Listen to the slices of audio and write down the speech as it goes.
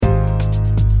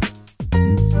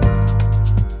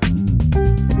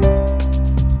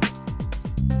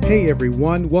Hey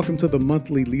everyone, welcome to the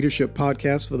monthly leadership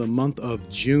podcast for the month of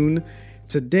June.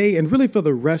 Today, and really for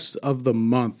the rest of the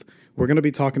month, we're going to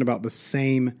be talking about the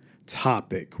same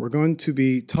topic. We're going to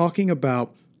be talking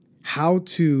about how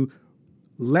to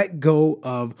let go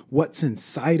of what's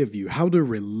inside of you, how to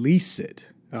release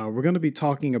it. We're going to be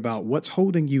talking about what's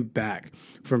holding you back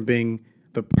from being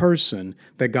the person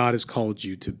that God has called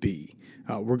you to be.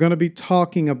 We're going to be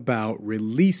talking about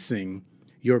releasing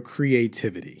your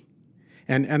creativity.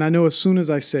 And I know as soon as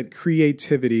I said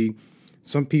creativity,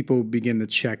 some people begin to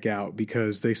check out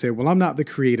because they say, well, I'm not the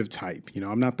creative type.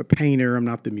 I'm not the painter. I'm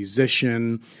not the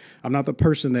musician. I'm not the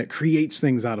person that creates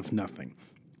things out of nothing.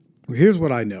 Well, here's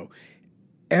what I know.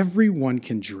 Everyone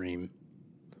can dream,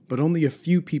 but only a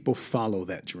few people follow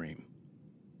that dream.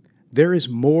 There is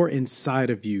more inside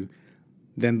of you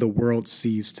than the world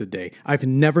sees today. I've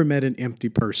never met an empty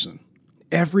person.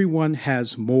 Everyone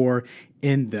has more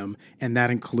in them, and that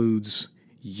includes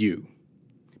you.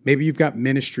 Maybe you've got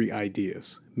ministry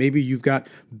ideas. Maybe you've got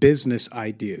business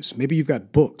ideas. Maybe you've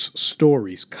got books,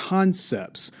 stories,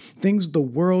 concepts, things the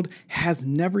world has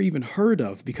never even heard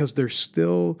of because they're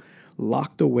still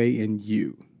locked away in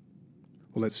you.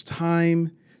 Well, it's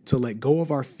time to let go of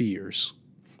our fears.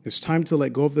 It's time to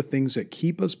let go of the things that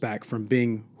keep us back from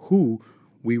being who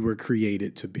we were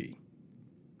created to be.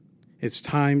 It's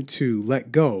time to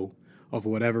let go of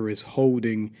whatever is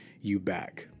holding you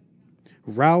back.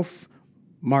 Ralph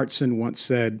Martson once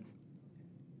said,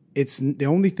 "It's the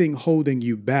only thing holding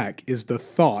you back is the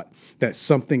thought that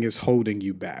something is holding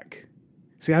you back."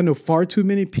 See, I know far too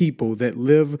many people that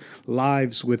live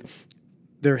lives with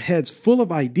their heads full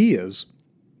of ideas,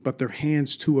 but their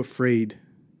hands too afraid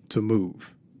to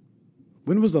move.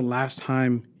 When was the last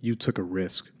time you took a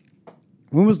risk?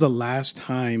 When was the last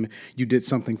time you did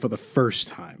something for the first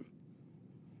time?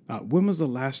 When was the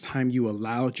last time you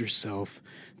allowed yourself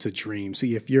to dream?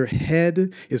 See, if your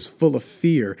head is full of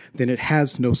fear, then it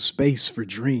has no space for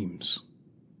dreams.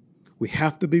 We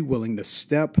have to be willing to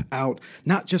step out,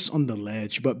 not just on the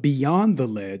ledge, but beyond the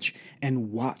ledge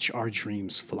and watch our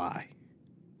dreams fly.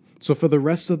 So for the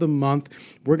rest of the month,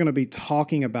 we're going to be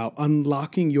talking about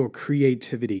unlocking your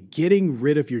creativity, getting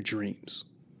rid of your dreams.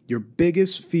 Your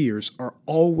biggest fears are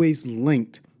always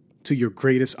linked to your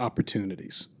greatest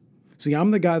opportunities. See,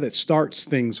 I'm the guy that starts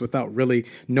things without really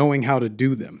knowing how to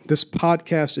do them. This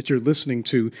podcast that you're listening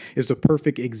to is the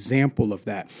perfect example of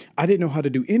that. I didn't know how to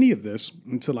do any of this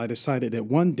until I decided that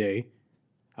one day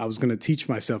I was going to teach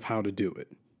myself how to do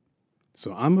it.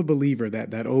 So I'm a believer that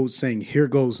that old saying, "Here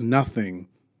goes nothing,"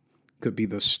 could be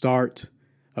the start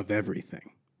of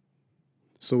everything.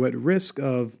 So at risk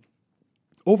of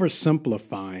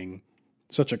oversimplifying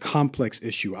such a complex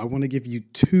issue, I want to give you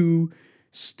 2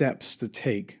 steps to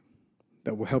take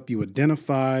that will help you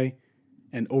identify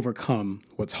and overcome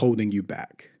what's holding you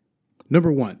back.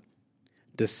 Number 1,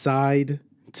 decide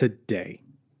today.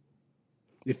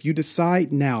 If you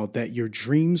decide now that your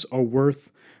dreams are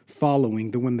worth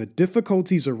following, then when the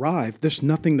difficulties arrive, there's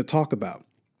nothing to talk about.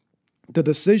 The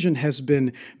decision has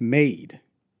been made.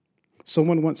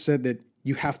 Someone once said that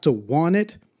you have to want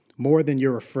it more than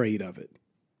you're afraid of it.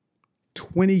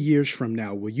 20 years from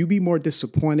now, will you be more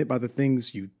disappointed by the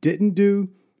things you didn't do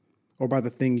or by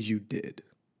the things you did?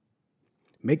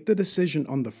 Make the decision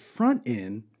on the front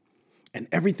end, and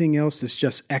everything else is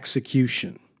just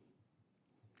execution.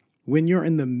 When you're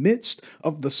in the midst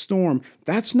of the storm,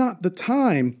 that's not the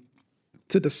time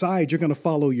to decide you're going to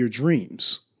follow your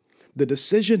dreams. The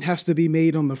decision has to be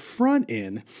made on the front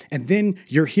end, and then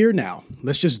you're here now.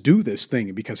 Let's just do this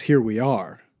thing because here we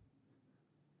are.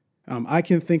 I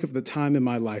can think of the time in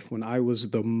my life when I was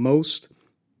the most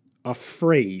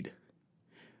afraid.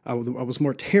 I was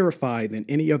more terrified than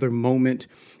any other moment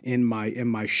in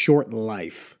my short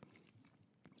life.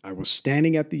 I was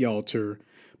standing at the altar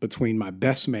between my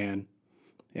best man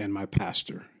and my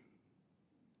pastor.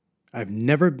 I've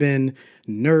never been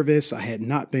nervous. I had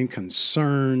not been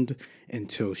concerned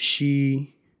until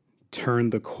she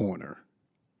turned the corner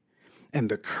and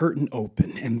the curtain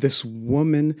opened and this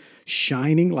woman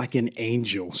shining like an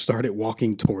angel started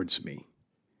walking towards me.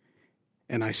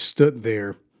 And I stood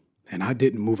there and I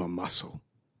didn't move a muscle.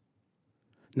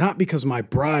 Not because my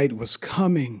bride was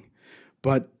coming,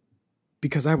 but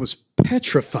because I was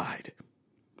petrified.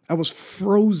 I was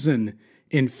frozen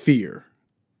in fear.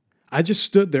 I just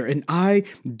stood there and I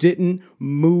didn't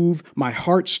move. My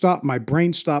heart stopped. My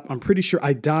brain stopped. I'm pretty sure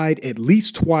I died at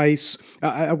least twice.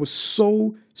 I was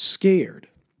so scared.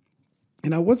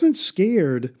 And I wasn't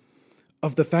scared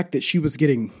of the fact that she was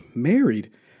getting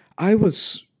married. I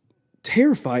was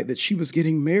terrified that she was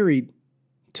getting married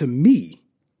to me.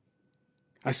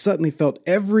 I suddenly felt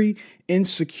every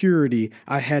insecurity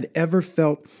I had ever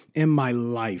felt in my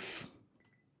life.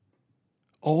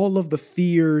 All of the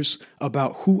fears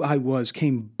about who I was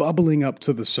came bubbling up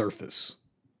to the surface.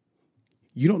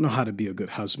 You don't know how to be a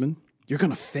good husband. You're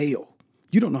going to fail.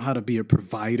 You don't know how to be a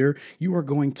provider. You are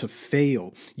going to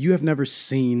fail. You have never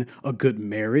seen a good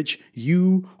marriage.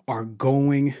 You are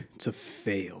going to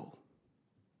fail.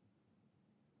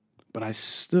 But I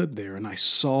stood there and I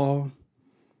saw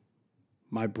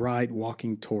my bride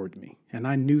walking toward me, and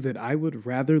I knew that I would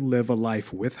rather live a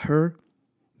life with her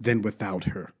than without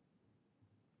her.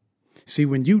 See,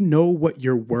 when you know what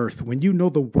you're worth, when you know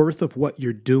the worth of what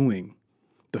you're doing,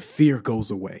 the fear goes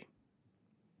away.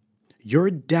 Your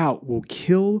doubt will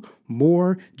kill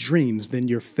more dreams than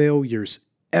your failures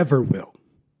ever will.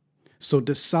 So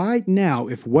decide now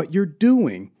if what you're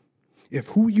doing, if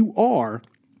who you are,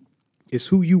 is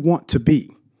who you want to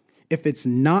be. If it's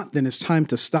not, then it's time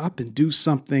to stop and do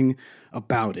something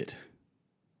about it.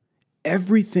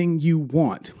 Everything you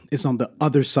want is on the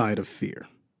other side of fear.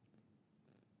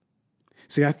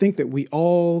 See, I think that we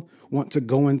all want to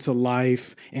go into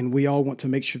life and we all want to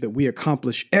make sure that we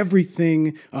accomplish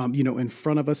everything, in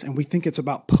front of us. And we think it's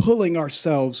about pulling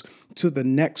ourselves to the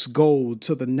next goal,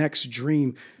 to the next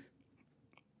dream.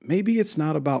 Maybe it's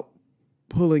not about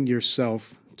pulling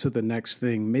yourself to the next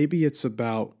thing. Maybe it's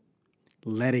about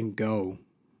letting go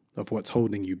of what's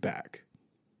holding you back.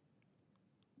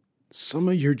 Some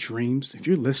of your dreams, if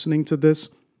you're listening to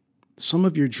this, some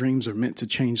of your dreams are meant to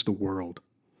change the world.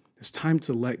 It's time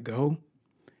to let go.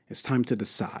 It's time to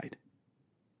decide.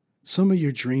 Some of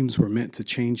your dreams were meant to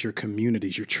change your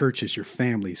communities, your churches, your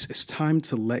families. It's time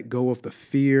to let go of the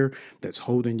fear that's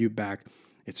holding you back.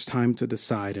 It's time to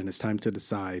decide, and it's time to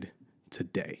decide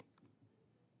today.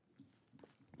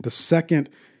 The second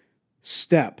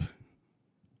step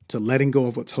to letting go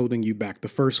of what's holding you back. The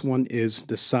first one is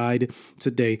decide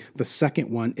today. The second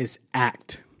one is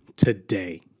act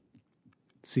today.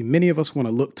 See, many of us want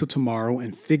to look to tomorrow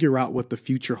and figure out what the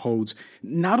future holds.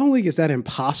 Not only is that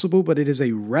impossible, but it is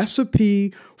a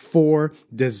recipe for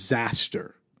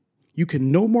disaster. You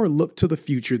can no more look to the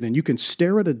future than you can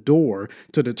stare at a door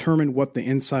to determine what the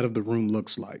inside of the room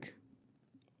looks like.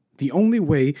 The only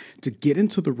way to get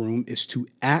into the room is to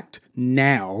act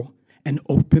now and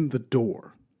open the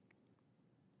door.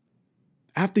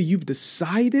 After you've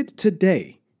decided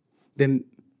today, then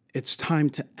it's time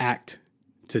to act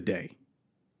today.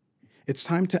 It's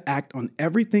time to act on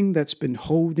everything that's been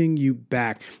holding you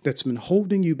back,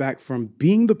 from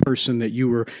being the person that you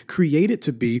were created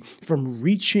to be, from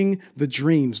reaching the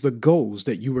dreams, the goals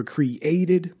that you were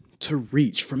created to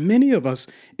reach. For many of us,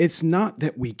 it's not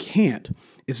that we can't,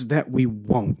 it's that we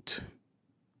won't.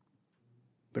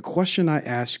 The question I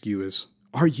ask you is,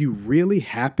 are you really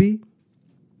happy?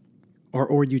 Or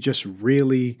are you just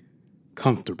really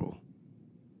comfortable?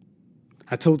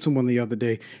 I told someone the other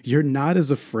day, you're not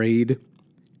as afraid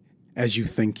as you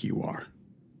think you are.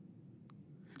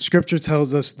 Scripture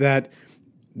tells us that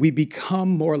we become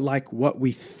more like what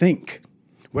we think.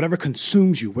 Whatever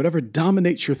consumes you, whatever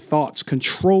dominates your thoughts,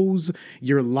 controls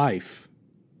your life.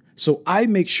 So I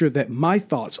make sure that my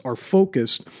thoughts are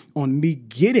focused on me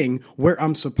getting where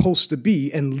I'm supposed to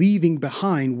be and leaving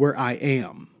behind where I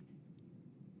am.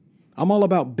 I'm all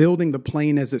about building the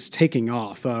plane as it's taking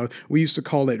off. We used to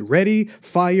call it ready,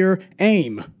 fire,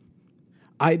 aim.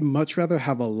 I'd much rather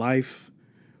have a life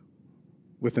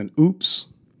with an oops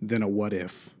than a what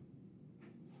if.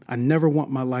 I never want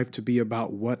my life to be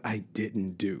about what I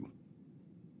didn't do.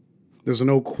 There's an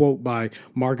old quote by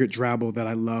Margaret Drabble that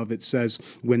I love. It says,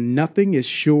 when nothing is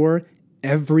sure,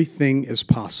 everything is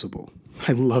possible.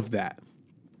 I love that.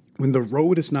 When the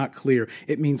road is not clear,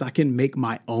 it means I can make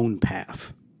my own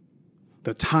path.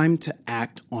 The time to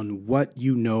act on what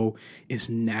you know is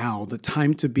now. The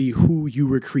time to be who you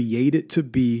were created to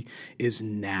be is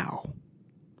now.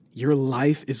 Your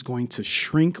life is going to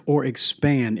shrink or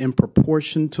expand in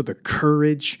proportion to the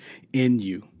courage in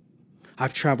you.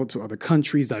 I've traveled to other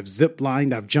countries. I've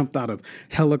zip-lined. I've jumped out of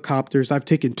helicopters. I've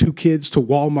taken 2 kids to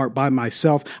Walmart by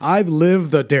myself. I've lived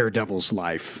the daredevil's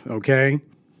life, okay?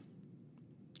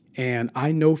 And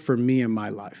I know for me in my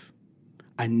life,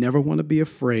 I never want to be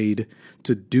afraid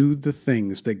to do the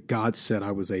things that God said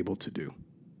I was able to do.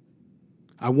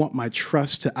 I want my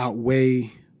trust to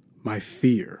outweigh my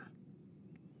fear.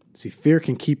 See, fear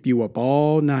can keep you up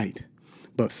all night,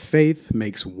 but faith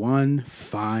makes one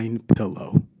fine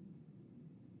pillow.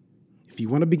 If you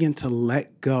want to begin to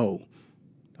let go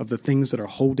of the things that are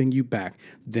holding you back,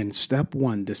 then step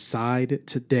 1, decide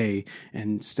today,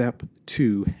 and step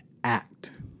 2,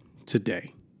 act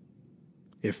today.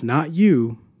 If not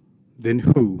you, then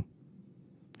who?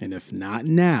 And if not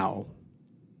now,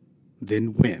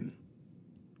 then when?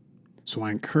 So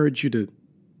I encourage you to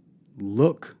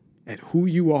look at who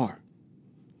you are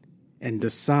and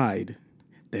decide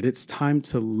that it's time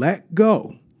to let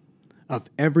go of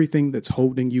everything that's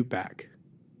holding you back.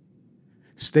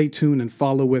 Stay tuned and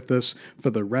follow with us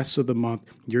for the rest of the month.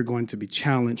 You're going to be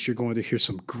challenged. You're going to hear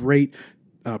some great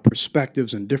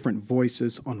perspectives and different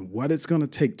voices on what it's going to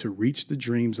take to reach the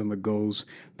dreams and the goals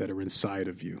that are inside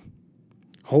of you.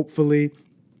 Hopefully,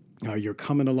 you're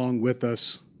coming along with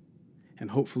us, and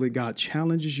hopefully God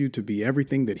challenges you to be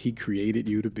everything that He created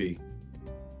you to be.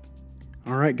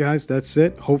 All right, guys, that's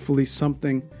it. Hopefully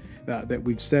something that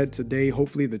we've said today,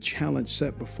 hopefully the challenge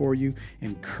set before you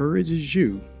encourages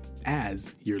you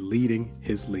as you're leading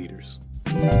His leaders.